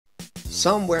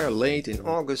Somewhere late in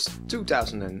August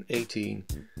 2018,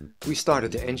 we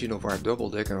started the engine of our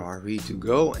double-decker RV to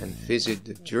go and visit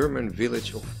the German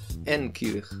village of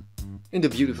Enkirch in the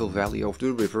beautiful valley of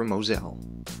the river Moselle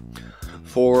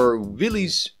for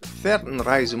Willy's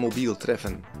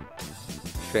Fernreisemobiltreffen.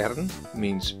 Fern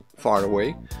means far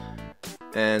away,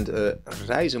 and a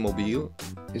Reisemobil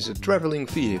is a traveling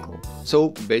vehicle.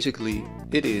 So basically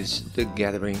it is the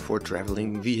gathering for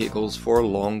traveling vehicles for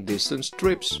long distance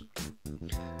trips.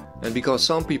 And because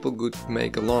some people could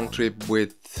make a long trip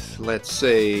with, let's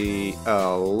say,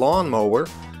 a lawnmower,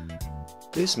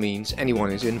 this means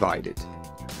anyone is invited.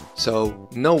 So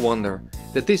no wonder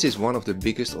that this is one of the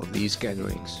biggest of these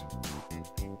gatherings.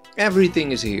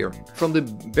 Everything is here, from the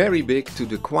very big to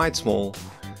the quite small,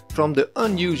 from the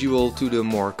unusual to the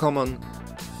more common,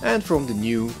 and from the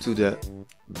new to the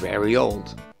very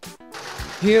old.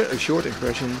 Here a short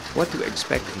impression what to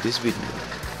expect in this video.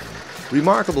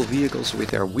 Remarkable vehicles with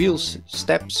their wheels,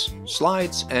 steps,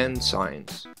 slides and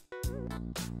signs.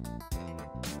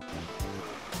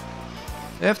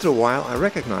 After a while I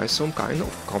recognize some kind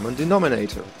of common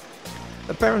denominator.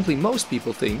 Apparently most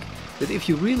people think that if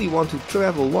you really want to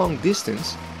travel long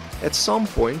distance, at some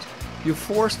point you're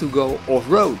forced to go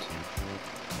off-road.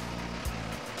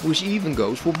 Which even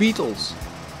goes for beetles.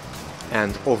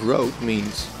 And off-road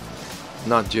means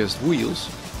not just wheels,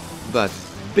 but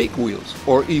big wheels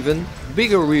or even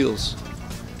bigger wheels.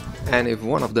 And if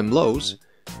one of them blows,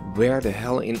 where the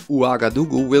hell in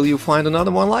Ouagadougou will you find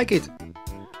another one like it?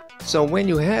 So when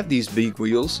you have these big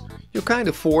wheels, you're kind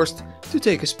of forced to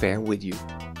take a spare with you.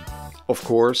 Of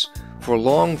course, for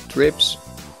long trips,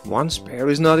 one spare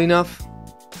is not enough.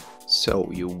 So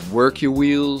you work your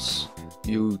wheels,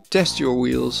 you test your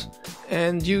wheels,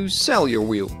 and you sell your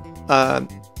wheel,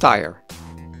 tire.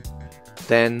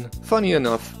 Then, funny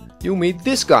enough, you meet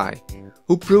this guy,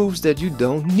 who proves that you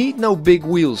don't need no big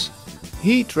wheels.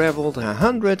 He traveled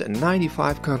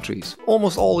 195 countries,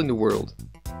 almost all in the world.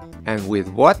 And with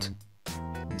what?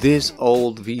 This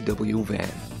old VW van.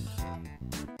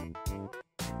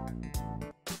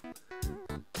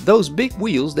 Those big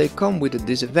wheels, they come with a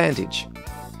disadvantage.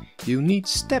 You need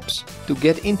steps to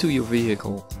get into your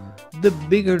vehicle. The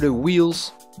bigger the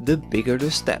wheels, the bigger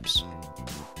the steps.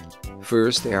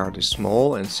 First there are the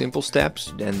small and simple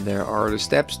steps, then there are the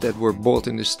steps that were bought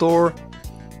in the store,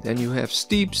 then you have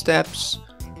steep steps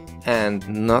and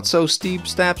not so steep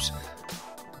steps,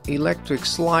 electric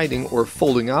sliding or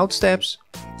folding out steps,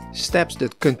 steps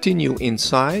that continue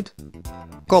inside,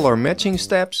 color matching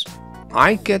steps,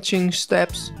 eye-catching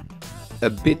steps, a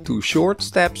bit too short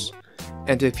steps,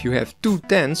 and if you have two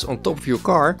tents on top of your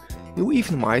car, you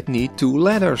even might need two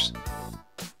ladders.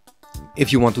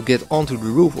 If you want to get onto the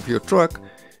roof of your truck,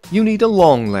 you need a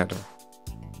long ladder.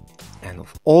 And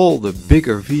of all the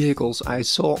bigger vehicles I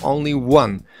saw only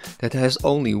one that has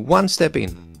only one step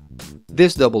in.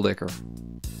 This double-decker.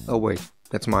 Oh wait,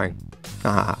 that's mine.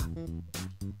 Haha.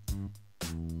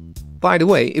 By the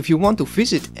way, if you want to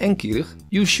visit Enkirch,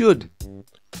 you should.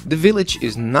 The village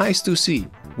is nice to see,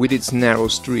 with its narrow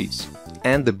streets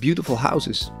and the beautiful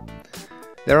houses.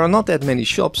 There are not that many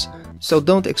shops, so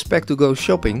don't expect to go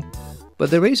shopping, but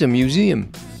there is a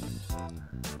museum.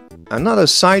 Another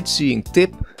sightseeing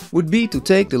tip would be to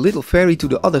take the little ferry to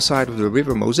the other side of the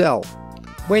river Moselle,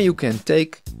 where you can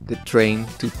take the train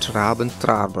to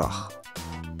Traben-Trarbach.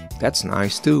 That's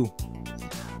nice too.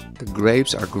 The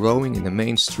grapes are growing in the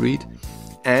main street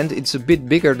and it's a bit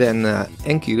bigger than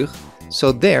Enkirch,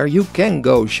 so there you can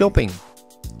go shopping.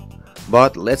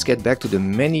 But let's get back to the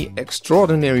many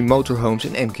extraordinary motorhomes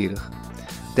in Enkirch.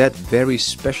 That very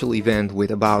special event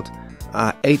with about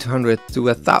 800 to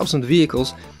 1000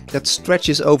 vehicles that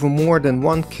stretches over more than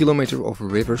 1 kilometer of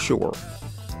river shore.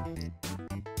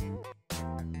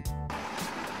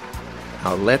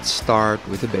 Now let's start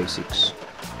with the basics.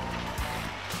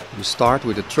 You start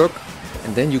with a truck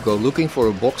and then you go looking for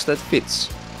a box that fits.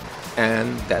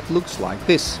 And that looks like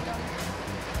this.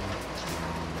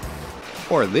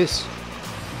 Or this.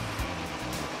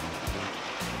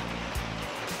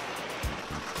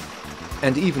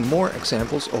 And even more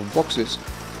examples of boxes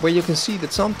where you can see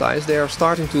that sometimes they are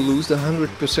starting to lose the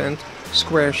 100%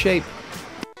 square shape.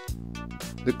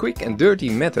 The quick and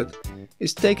dirty method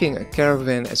is taking a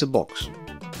caravan as a box.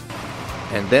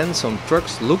 And then some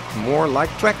trucks look more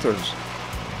like tractors.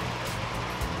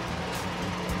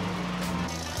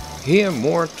 Here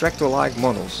more tractor-like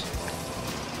models.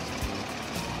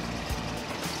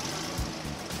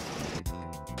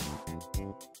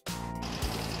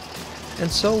 And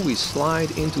so we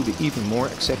slide into the even more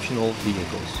exceptional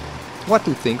vehicles. What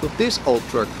to think of this old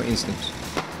truck, for instance?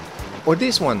 Or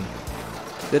this one,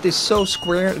 that is so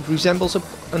square it resembles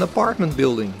a an apartment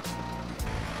building.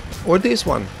 Or this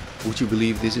one. Would you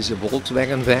believe this is a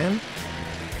Volkswagen van?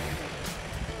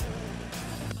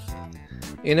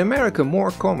 In America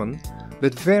more common,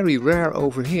 but very rare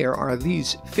over here, are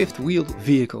these fifth-wheel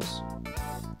vehicles.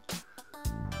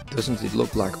 Doesn't it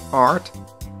look like art?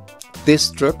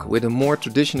 This truck with a more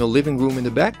traditional living room in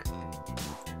the back?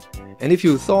 And if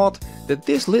you thought that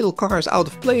this little car is out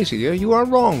of place here, you are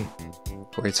wrong.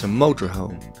 For it's a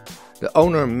motorhome. The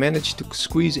owner managed to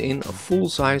squeeze in a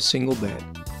full-size single bed.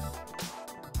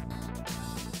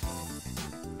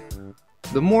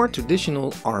 The more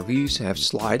traditional RVs have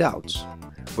slide outs.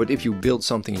 But if you build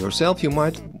something yourself, you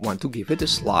might want to give it a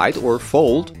slide or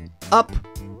fold up.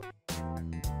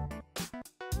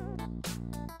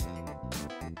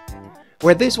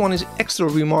 Where this one is extra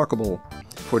remarkable,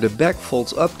 for the back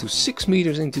folds up to 6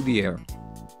 meters into the air.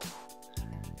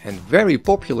 And very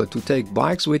popular to take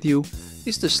bikes with you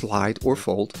is the slide or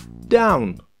fold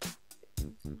down.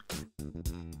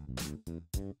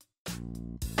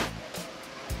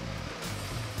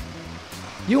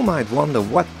 You might wonder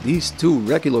what these two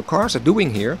regular cars are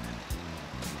doing here.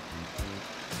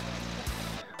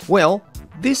 Well,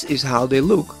 this is how they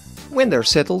look when they're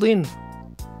settled in.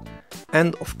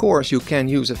 And of course you can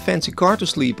use a fancy car to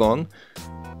sleep on,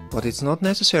 but it's not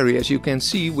necessary, as you can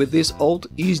see with this old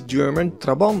East German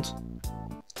Trabant.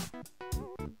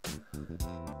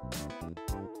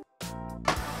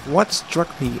 What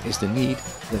struck me is the need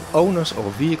that owners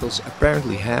of vehicles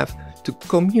apparently have to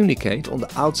communicate on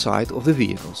the outside of the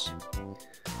vehicles.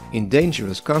 In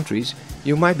dangerous countries,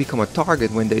 you might become a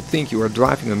target when they think you are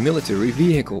driving a military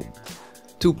vehicle.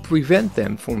 To prevent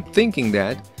them from thinking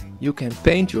that, you can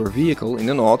paint your vehicle in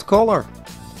an odd color.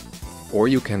 Or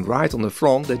you can write on the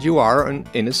front that you are an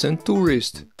innocent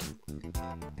tourist.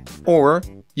 Or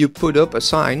you put up a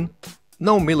sign,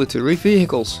 "No military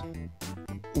vehicles,"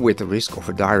 with the risk of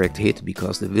a direct hit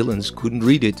because the villains couldn't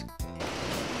read it.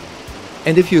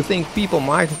 And if you think people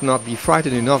might not be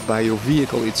frightened enough by your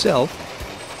vehicle itself,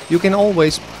 you can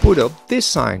always put up this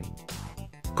sign.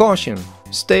 "Caution,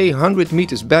 stay 100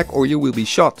 meters back or you will be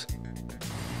shot."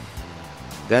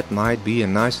 That might be a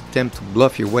nice attempt to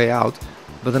bluff your way out,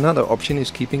 but another option is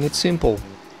keeping it simple,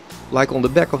 like on the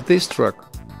back of this truck.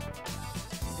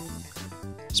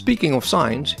 Speaking of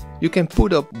signs, you can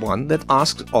put up one that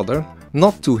asks others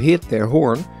not to hit their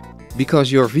horn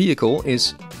because your vehicle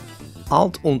is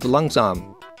alt und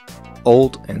langsam,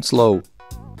 old and slow.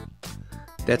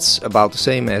 That's about the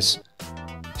same as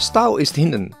Stau ist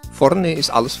hinten, vorne ist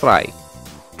alles frei.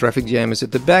 Traffic jam is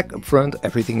at the back, up front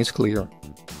everything is clear.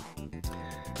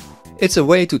 It's a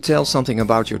way to tell something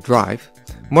about your drive,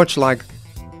 much like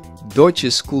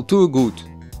Deutsches Kulturgut,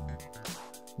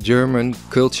 German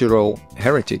cultural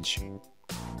heritage,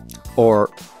 or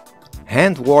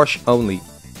hand wash only,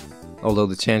 although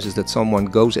the chances that someone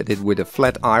goes at it with a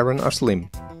flat iron are slim.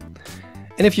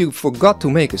 And if you forgot to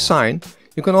make a sign,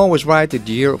 you can always write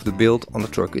the year of the build on the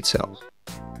truck itself.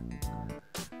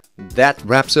 That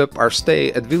wraps up our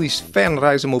stay at Willy's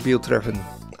Fernreisemobiltreffen.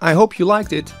 I hope you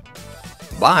liked it.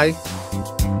 Bye!